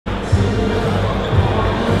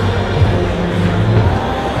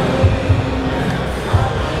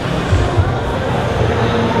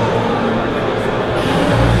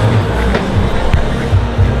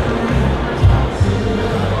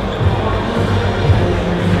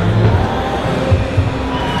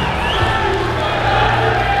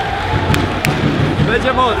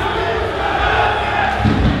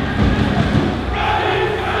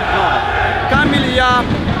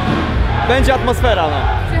będzie atmosfera, no.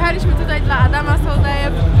 Przyjechaliśmy tutaj dla Adama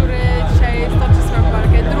Sołdajew, który dzisiaj stoczy swoją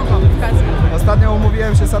walkę, drugą w Kasku. Ostatnio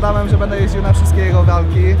umówiłem się z Adamem, że będę jeździł na wszystkie jego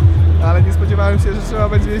walki, ale nie spodziewałem się, że trzeba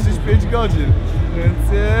będzie jeździć 5 godzin.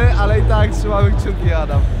 Więc, ale i tak trzymamy kciuki,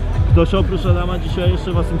 Adam. Ktoś oprócz Adama dzisiaj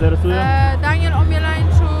jeszcze was interesuje? Daniel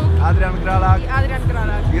Omielańczuk Adrian Gralak i Adrian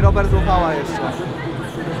Gralak. i Robert Łupała jeszcze.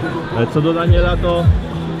 Co do Daniela, to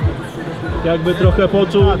jakby trochę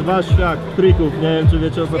poczuł wasz świat trików, nie wiem czy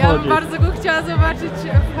wiecie o co Ja chodzi. bym bardzo go chciała zobaczyć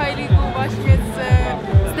w High League'u właśnie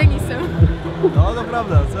z tenisem. No to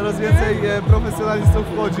prawda, coraz więcej profesjonalistów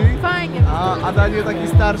wchodzi. Fajnie. A Daniel taki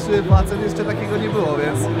starszy facet jeszcze takiego nie było,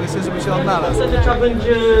 więc myślę, żeby się odnalazł. Trzeba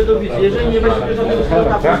będzie dobić, jeżeli nie będzie żadnego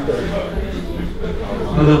składa.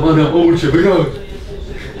 Adam, obudź się, wygrałem!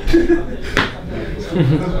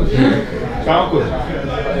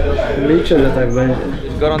 Liczę, że tak będzie.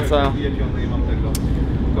 Gorąco.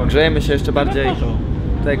 Grzejemy się jeszcze bardziej.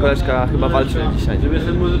 Tutaj koleżka chyba walczy dzisiaj.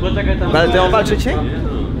 Ale ty on walczy dzisiaj?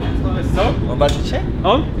 Co? On walczy dzisiaj?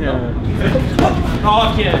 On? Nie.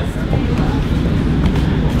 O, jest!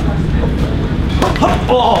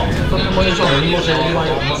 O! To moje żony, mimo że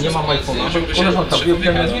nie mam iPhone'a, koleżanka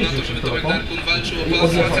wyjątkiem na to, żeby Tomek Nerkun walczył o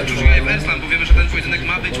Polsce, Czuszaj Wersland, bo wiemy, że ten pojedynek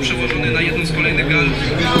ma być przełożony na jedną z kolejnych gal.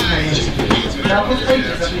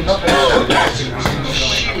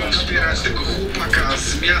 Wspierać tego chłopaka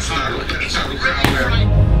z miasta, Roberta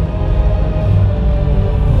Ruchała.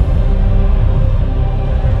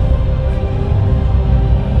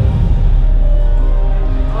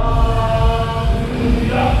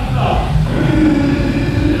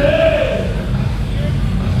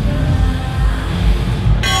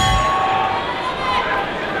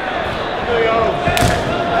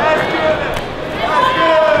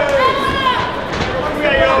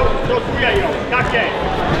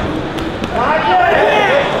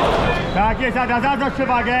 Tak jest, zadać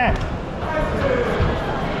przewagę!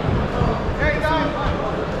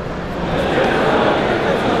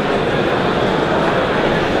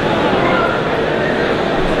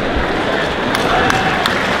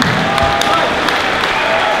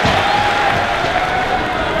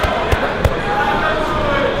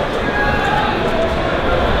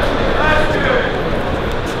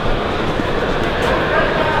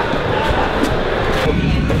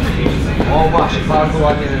 O właśnie, bardzo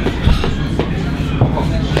ładnie.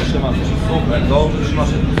 Trzymasz, super, dobrze, trzymasz.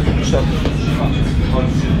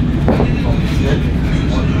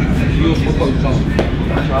 Już pokoju,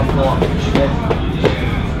 czapno,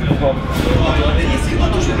 jest chyba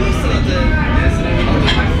dużo miejsca na te...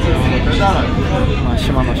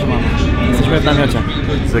 Siemano, siemano. Jesteśmy w namiocie.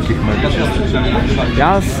 Z jakich mediów?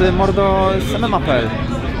 Ja z Mordo z MMA.pl.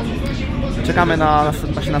 Czekamy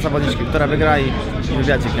właśnie na zawodniczki, która wygra i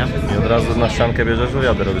wywiadzik, nie? I od razu na ściankę bierzesz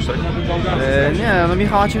wywiady, robisz tak? Nie, no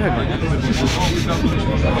Michała Cichego, nie?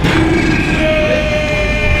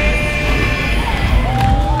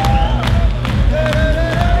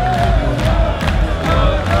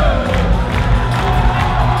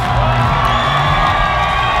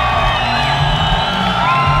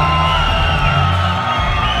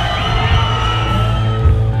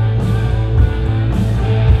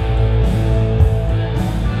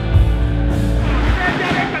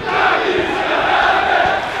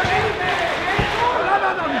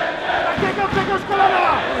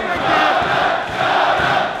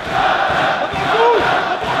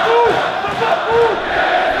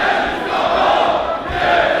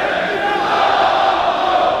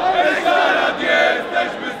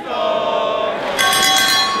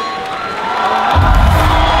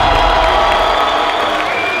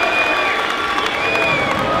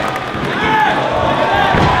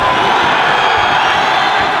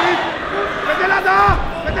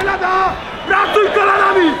 Pracuj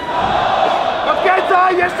kolanami!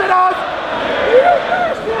 Odkręcaj, jeszcze raz!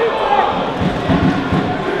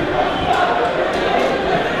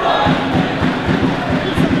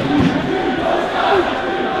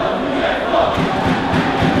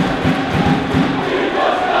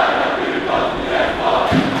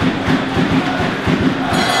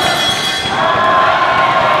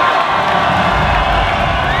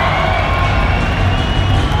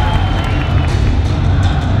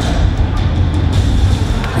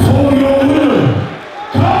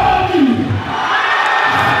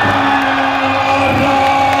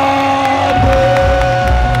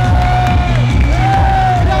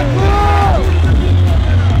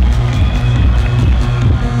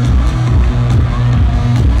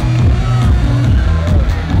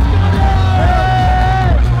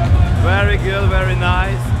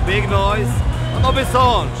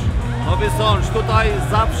 Nowy Sącz, tutaj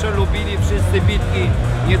zawsze lubili wszyscy bitki,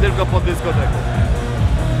 nie tylko po dyskoteku.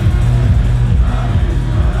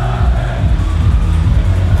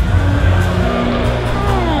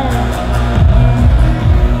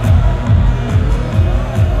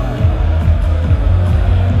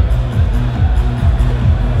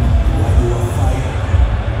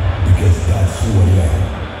 Good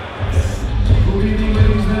evening,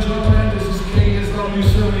 ladies and gentlemen. This is KSW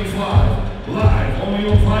 75, live on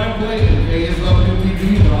your Viaplay and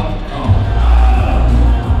KSWTV.com.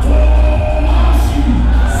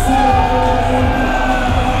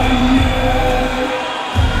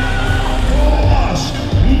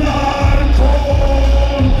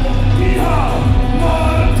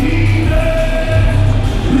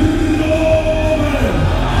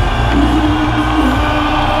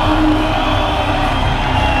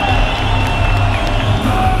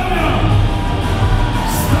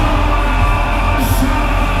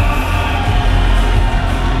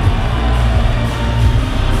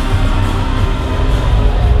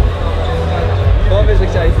 Powiedz, że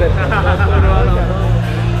chciałeś zerknąć.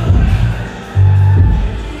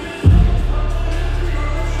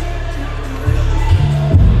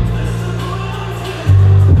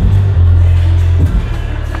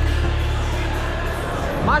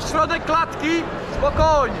 Masz środek klatki?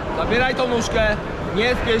 Spokojnie. Zabieraj tą nóżkę.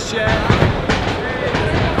 Nie wpieś się.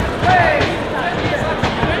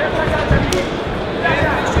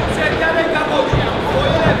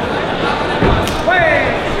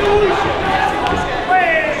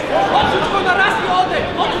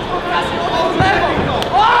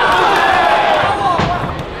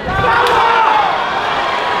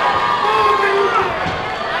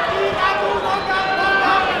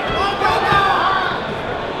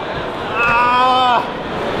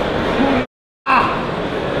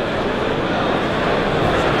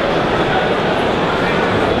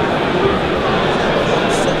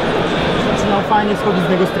 Fajnie schodzić z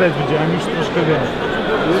niego stres, widziałem już troszkę wiem.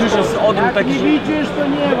 Słyszysz odruch taki, że... widzisz, to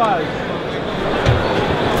nie walcz!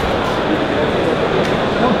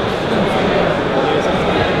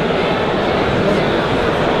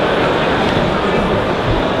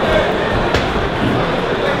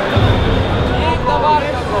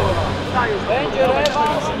 Będzie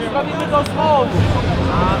rewanż i sprawimy to znowu.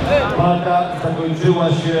 Walka zakończyła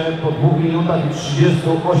się po 2 minutach i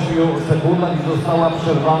 38 sekundach i została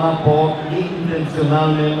przerwana po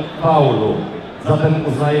nieintencjonalnym faulu. Zatem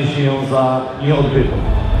uznaje się ją za nieodbytą.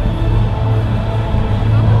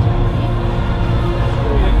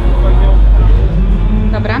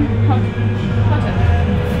 Dobra, chodź.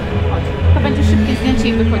 Chodź. To będzie szybkie zdjęcie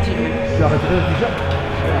i wychodzimy.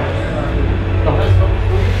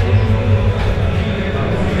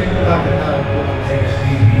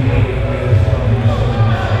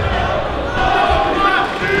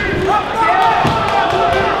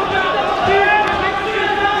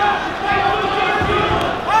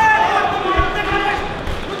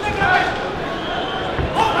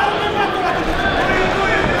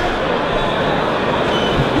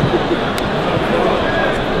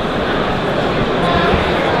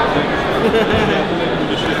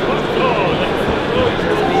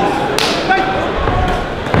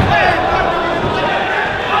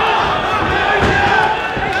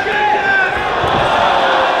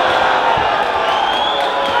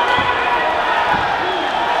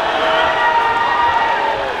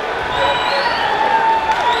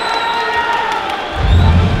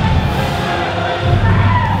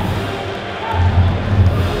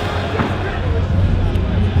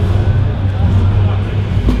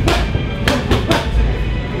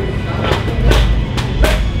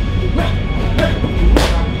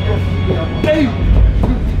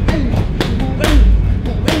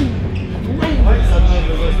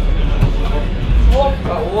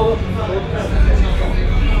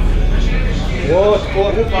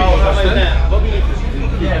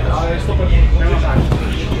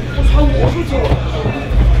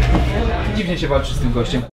 Dziwnie się walczy z tym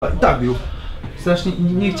gościem. Tak bił. Strasznie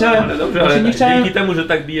nie chciałem. Ale dobrze, ale nie chciałem... dzięki temu, że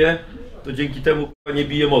tak bije, to dzięki temu nie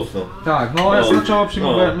bije mocno. Tak, no ja sobie czoło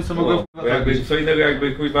przyjmowałem, sobie mogłem jakby co innego,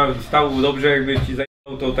 jakby kurwa stał dobrze, jakby ci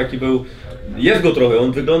zajmował, to taki był. Jest go trochę,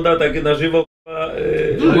 on wygląda tak na żywo.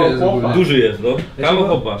 Duży jest, no. Kawał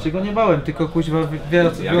chłopa. Się go nie bałem, tylko kuźwa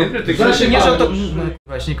wiele co. Ja wiem, że ty znaczy nie, że to.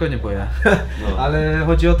 Właśnie nikogo nie boję. No. Ale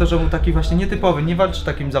chodzi o to, że był taki właśnie nietypowy, nie walczy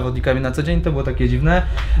takimi zawodnikami na co dzień, to było takie dziwne.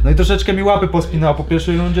 No i troszeczkę mi łapy pospinało po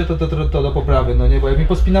pierwszej rundzie, to do poprawy, no nie, bo jak mi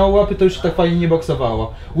pospinało łapy, to już tak fajnie nie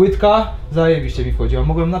boksowało. Łydka zajebiście mi wchodziła,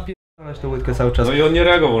 mogłem napierdalać tę łydkę cały czas. No i on nie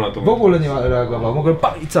reagował na to. W ogóle nie reagował, mogłem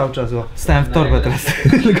palić cały czas, o. Stałem w torbę teraz.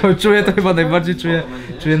 Tylko czuję to chyba najbardziej,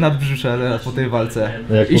 czuję nadbrzusze po tej walce.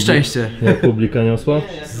 I szczęście. Jak publika niosła?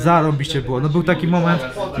 Zarąbiście było, no był taki moment,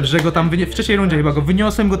 że go tam w trzeciej rundzie chyba go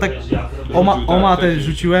wyniosłem, go tak omatę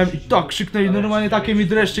rzuciłem i tak krzyknęli, normalnie takie mi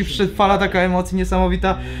dreszczyk przyszedł, fala taka emocji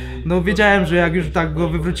niesamowita. No wiedziałem, że jak już tak go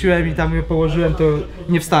wywróciłem i tam je położyłem, to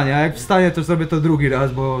nie wstanie, a jak wstanie, to zrobię to drugi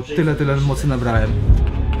raz, bo tyle mocy nabrałem.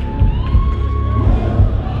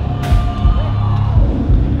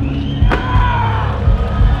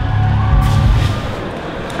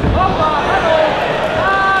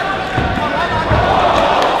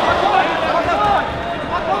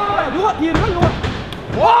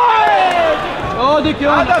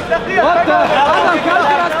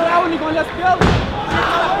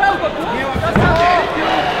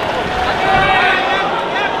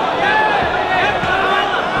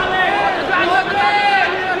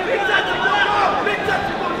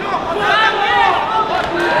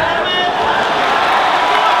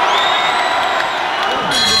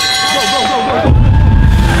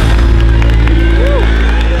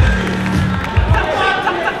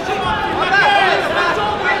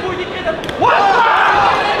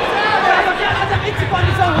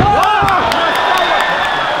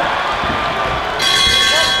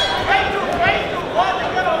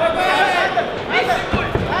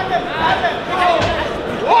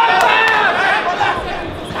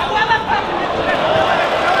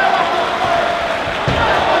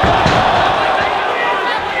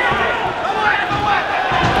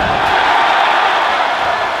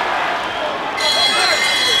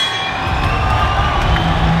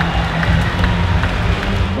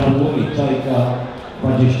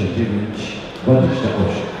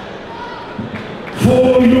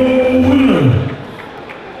 For your winner,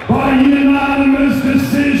 by unanimous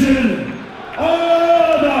decision,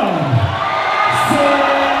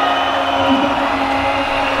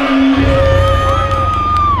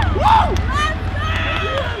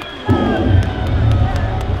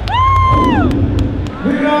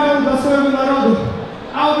 Wygrałem dla swojego narodu,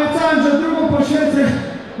 a obiecałem, że drugą poświęcę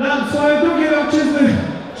dla swojej drugiej ojczyzny,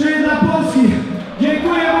 czyli dla Polski.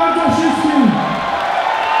 Dziękuję bardzo wszystkim.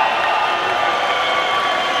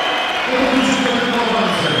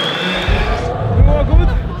 Było good?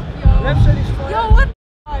 Lepsze niż twoje? Yo, what the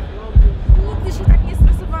fuck? Nigdy się tak nie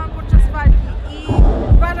stresowałam podczas walki i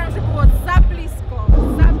uważam, że było za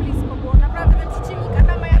blisko było. Naprawdę ten przeciwnik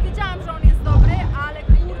Adama, ja wiedziałam, że on jest dobry, ale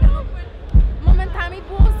kurde, no, momentami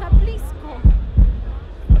było za blisko.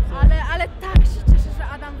 Ale tak się cieszę, że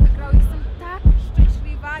Adam wygrał. Jestem tak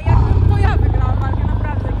szczęśliwa, jakbym to ja wygrała walkę,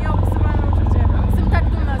 naprawdę. Nieopisywalne uczucie. Jestem tak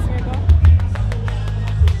dumna z niego.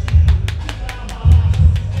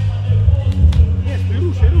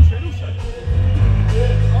 Ruszaj.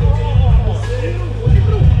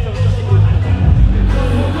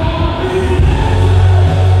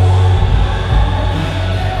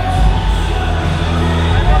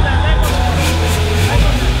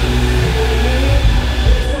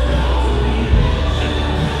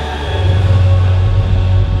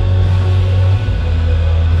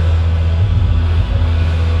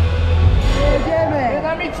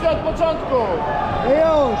 Dynamicznie od początku.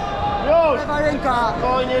 Już. Lewa ręka.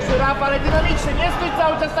 Spokojnie, żyraf, ale dynamicznie. Nie stój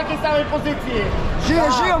cały czas w takiej samej pozycji.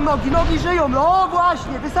 Żyją nogi żyją. No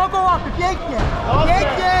właśnie, wysoko łapy, pięknie.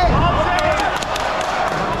 Pięknie.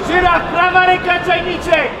 Żyraf, prawa ręka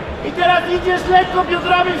czajniczek. I teraz idziesz lekko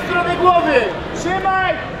biodrami w stronę głowy.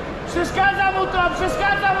 Trzymaj. Przeszkadza mu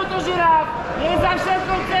to, żyraf. Nie za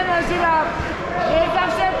wszelką cenę, żyraf. Nie za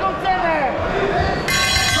wszelką cenę.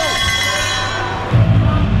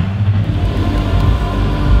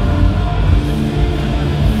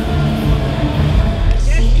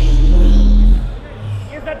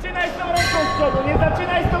 Nie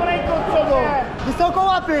zaczynaj z tą ręką z przodu! Wysoko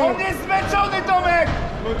łapy! On jest zmęczony, Tomek!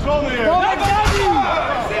 Zmęczony jest! Tomek, gali!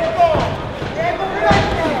 Szybko! Nie, bo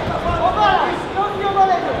wyraźnie! Obalaj! Nogi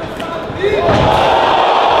obalego!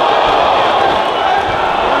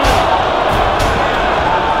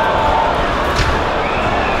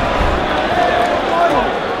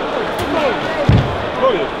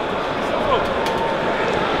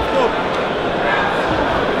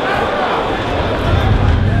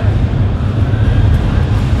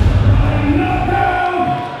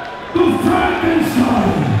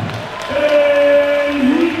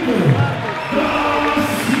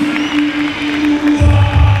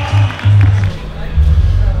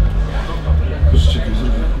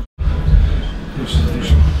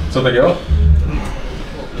 Co takiego?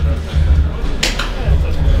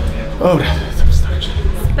 Dobra, to wystarczy.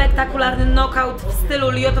 Spektakularny knockout w stylu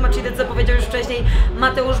Lyoto Machida, co powiedział już wcześniej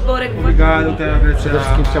Mateusz Borek. Przede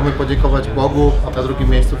wszystkim chciałbym podziękować Bogu, a na drugim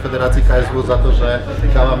miejscu Federacji KSW za to, że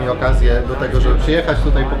dała mi okazję do tego, żeby przyjechać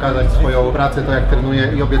tutaj, pokazać swoją pracę, to jak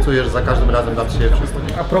trenuję i obiecuję, że za każdym razem dam się wszystko.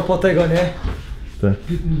 A propos tego, nie?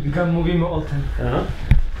 Tak. Mówimy o tym. Aha.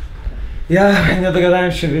 Ja nie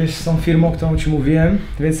dogadałem się, wiesz, z tą firmą, którą ci mówiłem,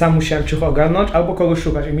 więc sam musiałem ciuch ogarnąć albo kogoś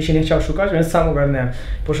szukać i mi się nie chciał szukać, więc sam ogarnąłem.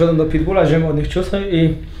 Poszedłem do Pitbulla, wziąłem od nich ciuchy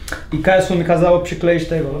i KSW mi kazało przykleić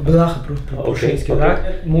tego blachy pruszyńskie, tak?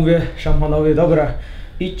 Mówię szampanowi, dobra,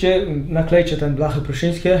 idźcie, naklejcie ten blachy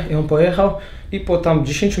pruszyńskie i on pojechał i po tam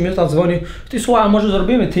 10 minutach dzwoni, ty słuchaj, może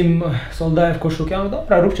zrobimy team soldajem w koszulkę? Ja mówię,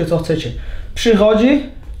 dobra, róbcie co chcecie. Przychodzi,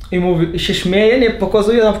 I mówi, i się śmieje, nie,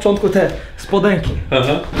 pokazuje na początku te spodenki.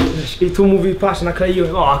 Aha. I tu mówi, patrz,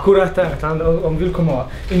 nakleiłem, o akurat ten, tam on wielko mała.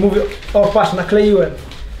 I mówi, o patrz, nakleiłem.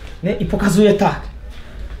 Nie? I pokazuje tak.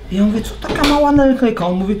 I ja mówię, co taka mała naklejka?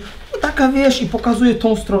 On mówi, no taka wiesz, i pokazuje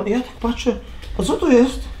tą stronę. I ja tak patrzę, a co to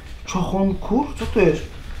jest? Czachonkur? Co to jest?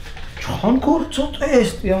 Czachonkur? Co to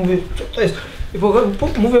jest? I ja mówię, co to jest? I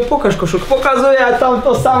mówię, pokaż koszulkę. Pokazuję, a tam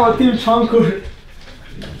to samo, tym czachonkur.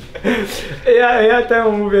 Ja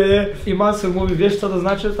temu mówię, nie? I Mansur mówi, wiesz co to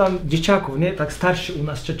znaczy? Tam dzieciaków, nie? Tak starsi u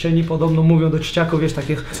nas Czeczeni podobno mówią do dzieciaków, wiesz,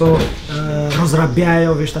 takich, co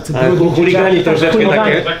rozrabiają, wiesz, tacy brudni chuligani troszeczkę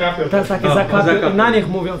takie. Takie zakapy. I na nich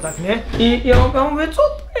mówią tak, nie? I ja mówię, co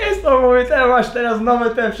to jest? No mówię, ty masz teraz nowe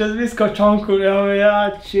te przezwisko Czonku. Ja mówię,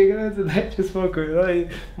 ja ci kręcę, dajcie spokój. No i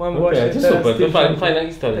mam właśnie to super, to fajna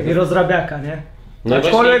historia. Taki rozrabiaka, nie? No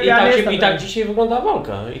i tak dzisiaj wygląda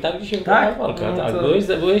walka. Tak,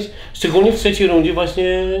 byłeś szczególnie w trzeciej rundzie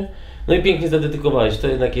właśnie, no i pięknie zadedykowałeś. To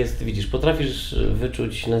jednak jest, widzisz, potrafisz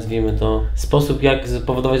wyczuć, nazwijmy to, sposób jak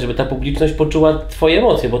spowodować, żeby ta publiczność poczuła twoje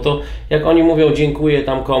emocje, bo to jak oni mówią dziękuję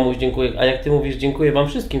tam komuś, dziękuję, a jak ty mówisz dziękuję wam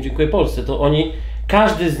wszystkim, dziękuję Polsce, to oni,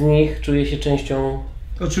 każdy z nich czuje się częścią.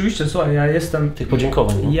 Oczywiście, słuchaj, ja jestem tych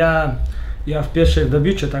podziękowań. No? Ja w pierwszej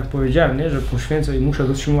debiucie tak powiedziałem, nie, że poświęcę i muszę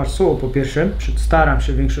dotrzymać słowo po pierwsze, staram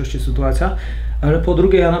się w większości sytuacjach, ale po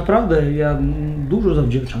drugie ja naprawdę, dużo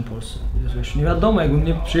zawdzięczam Polsce. Wiesz, nie wiadomo, jakbym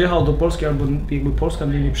nie przyjechał do Polski albo jakby Polska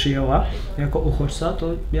mnie nie przyjęła jako uchodźca, to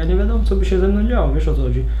ja nie wiadomo co by się ze mną działo, wiesz o co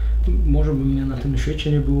chodzi. Może by mnie na tym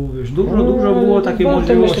świecie nie było, wiesz, dużo było takiej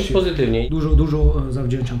możliwości. Pozytywnie. Dużo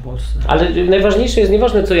zawdzięczam Polsce. Ale najważniejsze jest,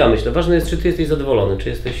 nieważne co ja myślę, ważne jest czy ty jesteś zadowolony, czy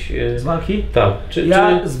jesteś... Z walki? Tak.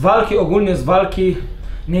 Z walki, ogólnie z walki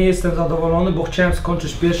nie jestem zadowolony, bo chciałem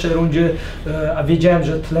skończyć w pierwszej rundzie, a wiedziałem,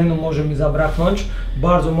 że tlenu może mi zabraknąć.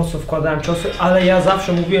 Bardzo mocno wkładałem ciosy, ale ja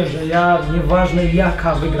zawsze mówiłem, że nieważne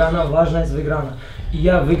jaka wygrana, ważna jest wygrana. I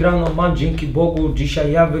ja wygraną mam dzięki Bogu,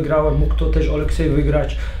 dzisiaj ja wygrałem, mógł to też Oleksiej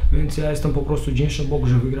wygrać, więc ja jestem po prostu wdzięczny Bogu,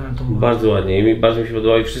 że wygrałem tą walkę. Bardzo ładnie i bardzo mi się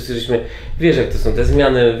podobało i wszyscy żeśmy, wiesz jak to są te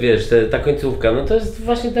zmiany, wiesz, ta końcówka, no to jest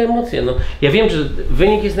właśnie te emocje, no. Ja wiem, że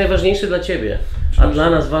wynik jest najważniejszy dla ciebie, a dla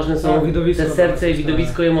nas ważne są te serce i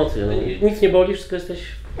widowisko i emocje, no. Nic nie boli, wszystko jesteś...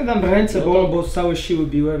 Ja tam ręce bolą, bo z całej siły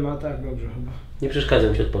biłem, a tak dobrze chyba. Nie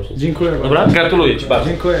przeszkadzam ci odpocząć. Dziękuję bardzo. Dobra? Gratuluję ci bardzo.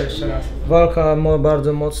 Dziękuję jeszcze raz. Walka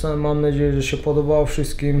bardzo mocna, mam nadzieję, że się podobało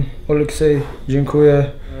wszystkim. Oleksiej, dziękuję.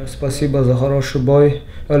 Spasiba za хороший boj.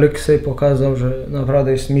 Oleksiej pokazał, że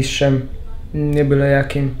naprawdę jest mistrzem, nie byle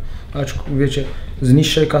jakim. Acz wiecie, z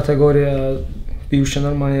niższej kategorii, bił się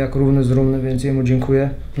normalnie jak równy z równy, więc jemu dziękuję.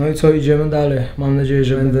 No i co, idziemy dalej. Mam nadzieję,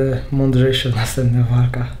 że będę mądrzejszy w następnych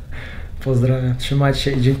walkach. Pozdrawiam, trzymajcie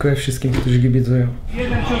się i dziękuję wszystkim, którzy kibicują.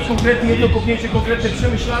 Jeden cios konkretny, jedno kopnięcie konkretne,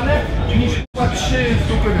 przemyślane, niż chyba 3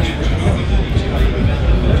 stopy.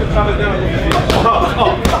 Prawy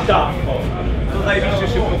tak. To zajebiście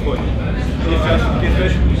szybko wchodzi. Jeszcze raz,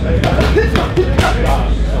 jesteś.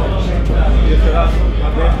 Jeszcze raz,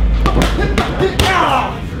 ładnie.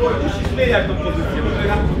 Musisz zmieniać tą pozycję.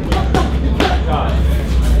 Tak.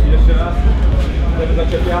 Jeszcze raz. Lewy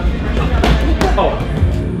zaczepia. O!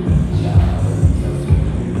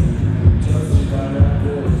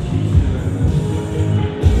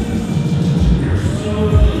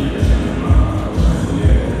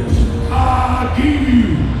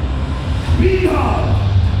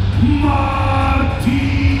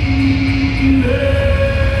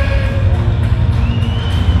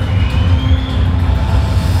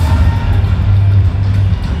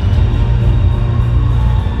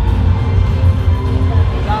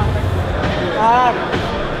 Tak,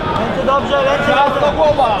 ręce dobrze, ręce do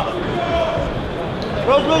głowa.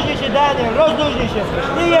 Rozluźnij się, Daniel, rozluźnij się.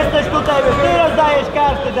 Ty jesteś tutaj, ty rozdajesz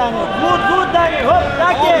karty, Daniel. Wód, Daniel, hop,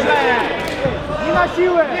 tak jest. Nie na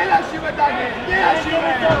siłę. Nie na siłę, Daniel, nie na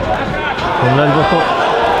siłę. Ledwo po...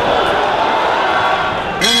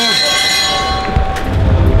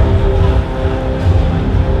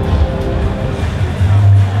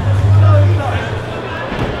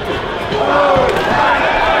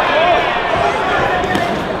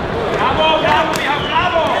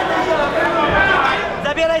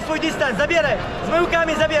 Zabieraj swój dystans, zabieraj! Z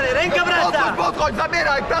myłkami zabieraj, ręka wraca! Podchodź,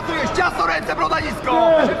 zabieraj, pracujesz, ciasno ręce, broda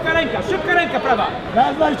nisko! Szybka ręka, prawa!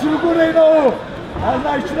 Raz znajdź u góry i dołu! Raz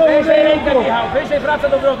znajdź dołu, wyżej rękę, Michał, wyżej wraca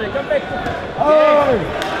do brody, kontekstu! Oj!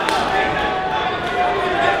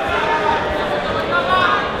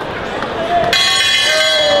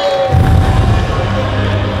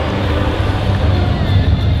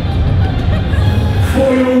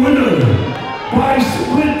 For your winner, by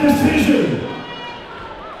split decision,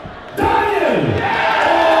 Daniel!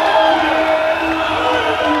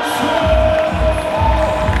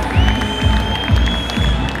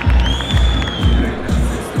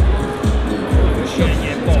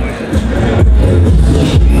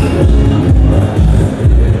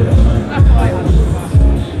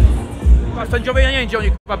 wiem gdzie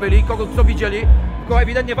oni kurwa byli, kogo co widzieli, tylko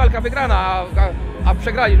ewidentnie walka wygrana, a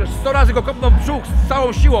przegrali. 100 razy go kopnął w brzuch z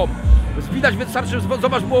całą siłą. Widać, wystarczy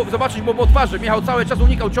zobaczyć było po twarzy. Michał cały czas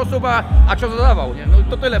unikał ciosów, a cios zadawał, nie? No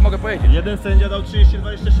to tyle mogę powiedzieć. Jeden sędzia dał 30-27.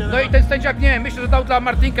 No i ten sędzia, nie wiem, myślę, że dał dla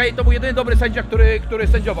Martinka i to był jedyny dobry sędzia, który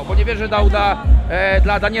sędziował, bo nie wierzę, że dał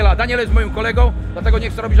dla Daniela. Daniel jest moim kolegą, dlatego nie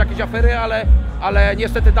chcę robić jakiejś afery, ale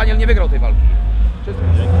niestety Daniel nie wygrał tej walki.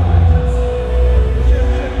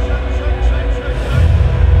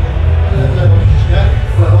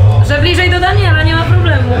 Że bliżej do Daniela, nie ma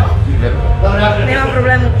problemu. Nie ma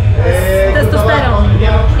problemu. Testosteron.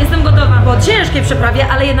 Jestem gotowa po ciężkiej przeprawie,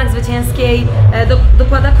 ale jednak zwycięskiej.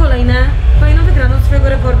 Dokłada kolejną wygraną swojego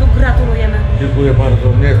rekordu. Gratulujemy. Dziękuję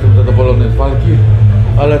bardzo. Nie jestem zadowolony z walki,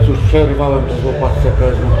 ale cóż, przerwałem to z łopatce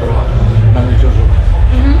KSW, która na mnie ciążyła.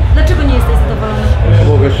 Dlaczego nie jesteś zadowolony?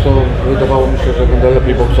 Bo wiesz co, wydawało mi się, że będę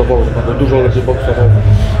lepiej boksował, że będę dużo lepiej boksował,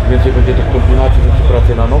 więcej będzie tych kombinacji, więcej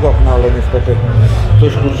pracy na nogach, no ale niestety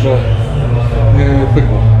coś kurczę nie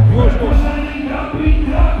pykło.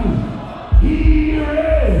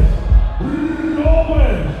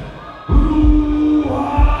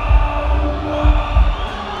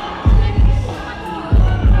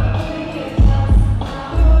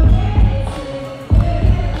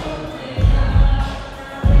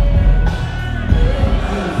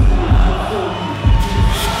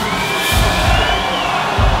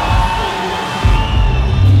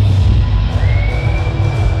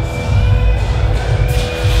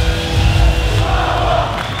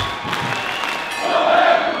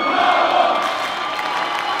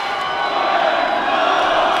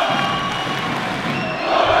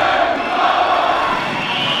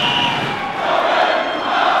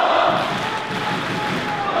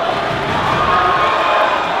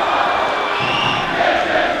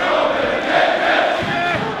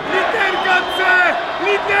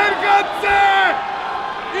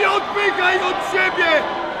 Odpychaj od siebie!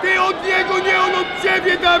 Ty od niego, nie on od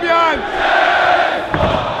ciebie, Damian!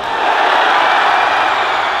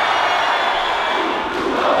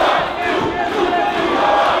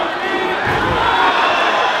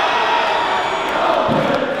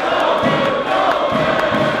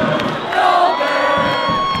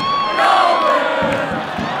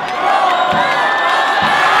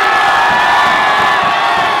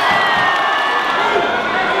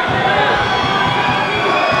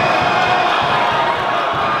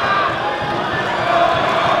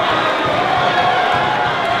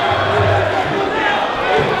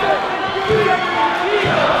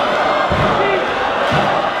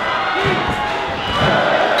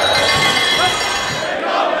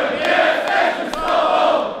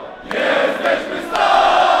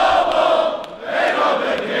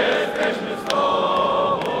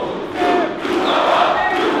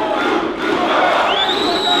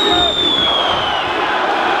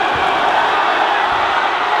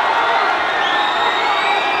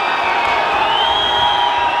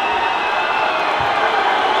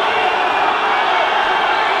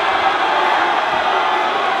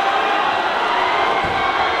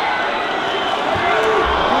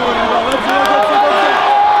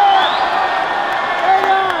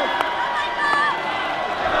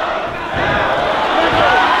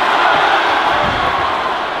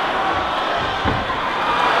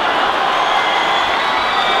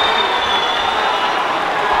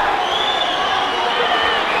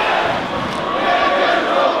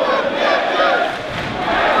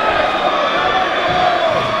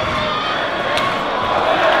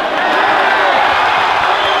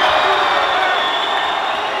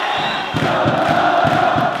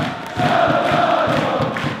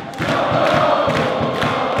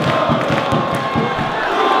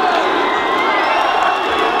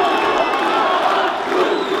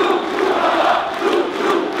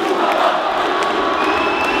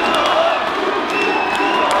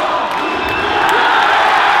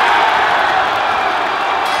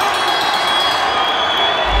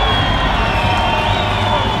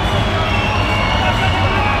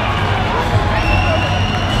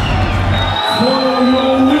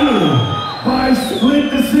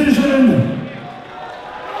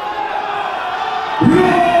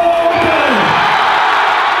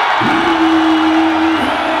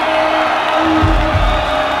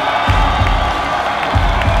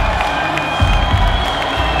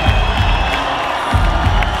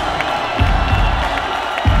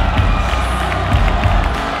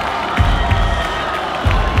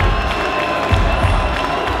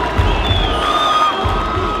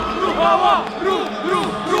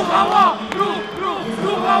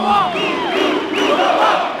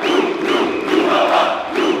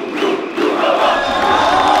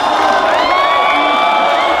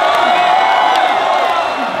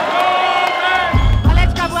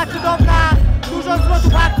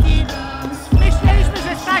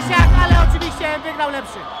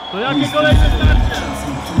 najlepszy. To jakie kolejne starcie?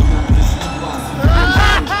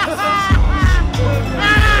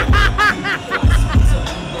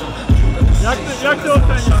 Jak ty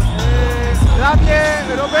oceniasz? Dla mnie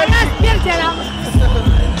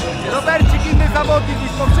Robercik inny zawodnik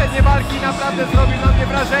niż poprzednie walki, naprawdę zrobił na mnie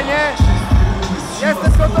wrażenie.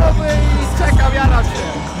 Jestem gotowy i czekam, jaram się.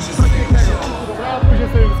 Co pięknego. Dobra, później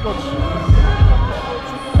sobie wyskoczysz.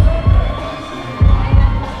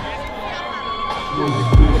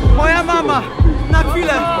 Moja mama! Na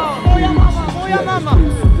chwilę! Moja mama! Moja mama!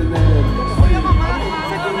 Moja mama!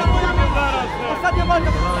 Sekundę, moja mama! Ostatnia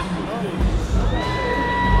walka!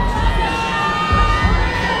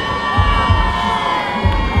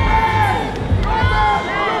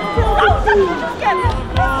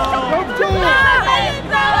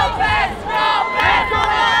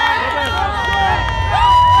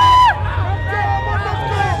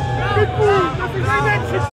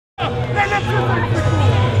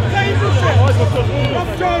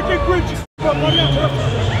 Dziękuję ci,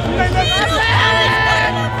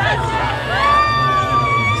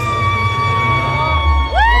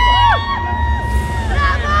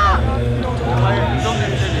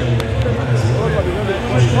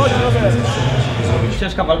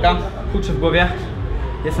 Ciężka walka, kurczę w głowie,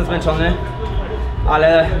 jestem zmęczony,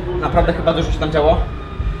 ale naprawdę chyba dużo się tam działo.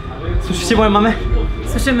 Słyszycie moją mamę?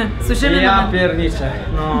 Słyszymy Ja mamę. pierniczę,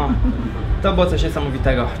 no to było coś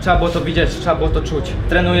niesamowitego. Trzeba było to widzieć, trzeba było to czuć.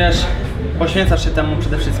 Trenujesz, poświęcasz się temu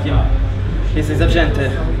przede wszystkim, jesteś zawzięty,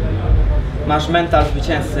 masz mental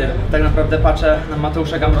zwycięzcy. Tak naprawdę patrzę na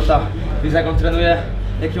Mateusza Gamrota, widzę jak on trenuje,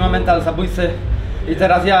 jaki ma mental zabójcy i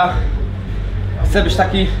teraz ja chcę być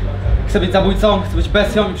taki, chcę być zabójcą, chcę być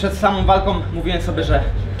bestią i przed samą walką mówiłem sobie, że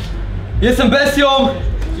jestem bestią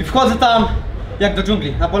i wchodzę tam jak do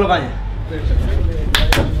dżungli, na polowanie.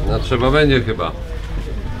 No trzeba będzie chyba.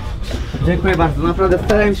 Dziękuję bardzo, naprawdę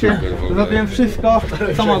starałem się, zrobiłem wszystko,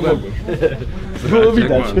 co mogłem. Było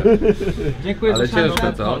widać. Dziękuję Ale za szansę.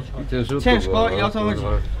 ciężko to? Ciężko i o to chodzi.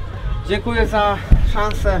 Dziękuję za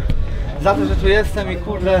szansę, za to, że tu jestem i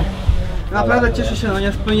kurde, naprawdę cieszę się, no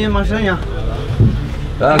nie spełniłem marzenia.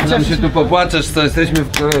 Tak, nam się tu popłaczesz, co jesteśmy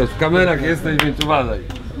w kamerach, jesteśmy tu uważaj.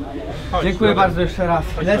 Dziękuję bardzo jeszcze raz,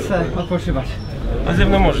 lecę odpoczywać. A ze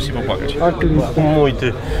mną możesz się popłakać. Mój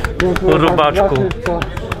ty, robaczku.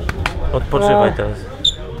 Odpoczywaj teraz.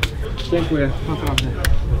 Dziękuję, naprawdę.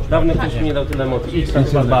 Dawno ktoś mi nie dał tyle emocji. Idź tam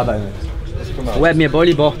się zbadaj. Łeb mnie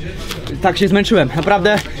boli, bo tak się zmęczyłem.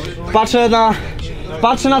 Naprawdę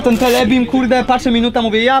patrzę na ten telebim, kurde, patrzę minuta,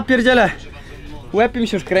 mówię ja pierdzielę. Łeb mi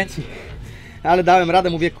się już kręci. Ale dałem radę,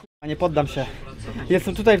 mówię kurwa, nie poddam się.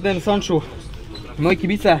 Jestem tutaj w tym Sączu. Moi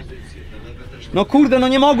kibice. No kurde, no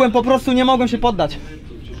nie mogłem, po prostu nie mogłem się poddać.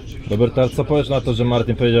 Robert, a co powiesz na to, że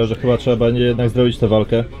Martin powiedział, że chyba trzeba będzie jednak zrobić tę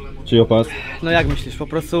walkę? Czyli opas? No jak myślisz, po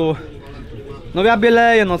prostu... No ja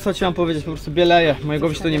bieleję, no co ci mam powiedzieć, po prostu bieleję. W mojej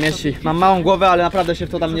głowie się to nie mieści. Mam małą głowę, ale naprawdę się w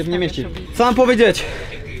to tam nie mieści. Co mam powiedzieć?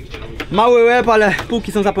 Mały łeb, ale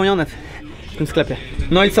półki są zapełnione w tym sklepie.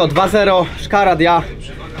 No i co, 2-0, szkarad ja.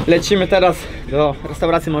 Lecimy teraz do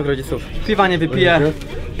restauracji moich rodziców. Piwa nie wypiję.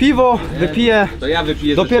 Piwo wypiję To ja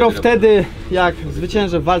wypiję dopiero wtedy, jak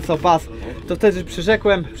zwyciężę w walce o pas. To wtedy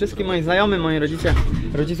przyrzekłem wszystkim moim znajomym, moim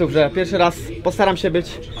rodziców, że pierwszy raz postaram się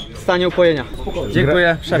być w stanie upojenia.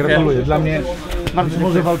 Dziękuję, szefie. Gratuluję. Dla mnie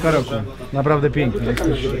może walka roku. Naprawdę pięknie.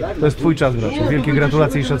 To jest twój czas, bracie. Wielkie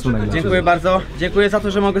gratulacje i szacunek. Dziękuję bardzo. Dziękuję za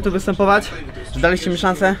to, że mogę tu występować, że daliście mi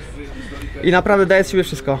szansę. I naprawdę daję z siebie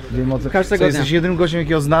wszystko. Każdego dnia. Jesteś jedynym gościem,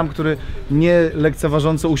 jakiego znam, który nie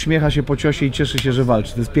lekceważąco uśmiecha się po ciosie i cieszy się, że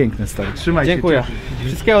walczy. To jest piękne, stary. Trzymaj się. Dziękuję.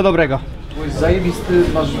 Wszystkiego dobrego. Zajebisty,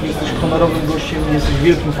 jesteś honorowym gościem, jesteś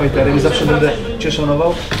wielkim fighterem i zawsze będę cię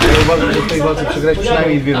szanował. Ja uważam, że w tej walce przegrać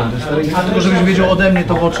przynajmniej 2 rundy, stary. Tylko żebyś wiedział ode mnie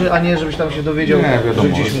to w oczy, a nie żebyś tam się dowiedział, że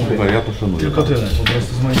gdzieś mówię. Ja to szanuję. Tylko tyle, po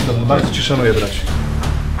prostu z mojej strony. Bardzo cię szanuję, bracie.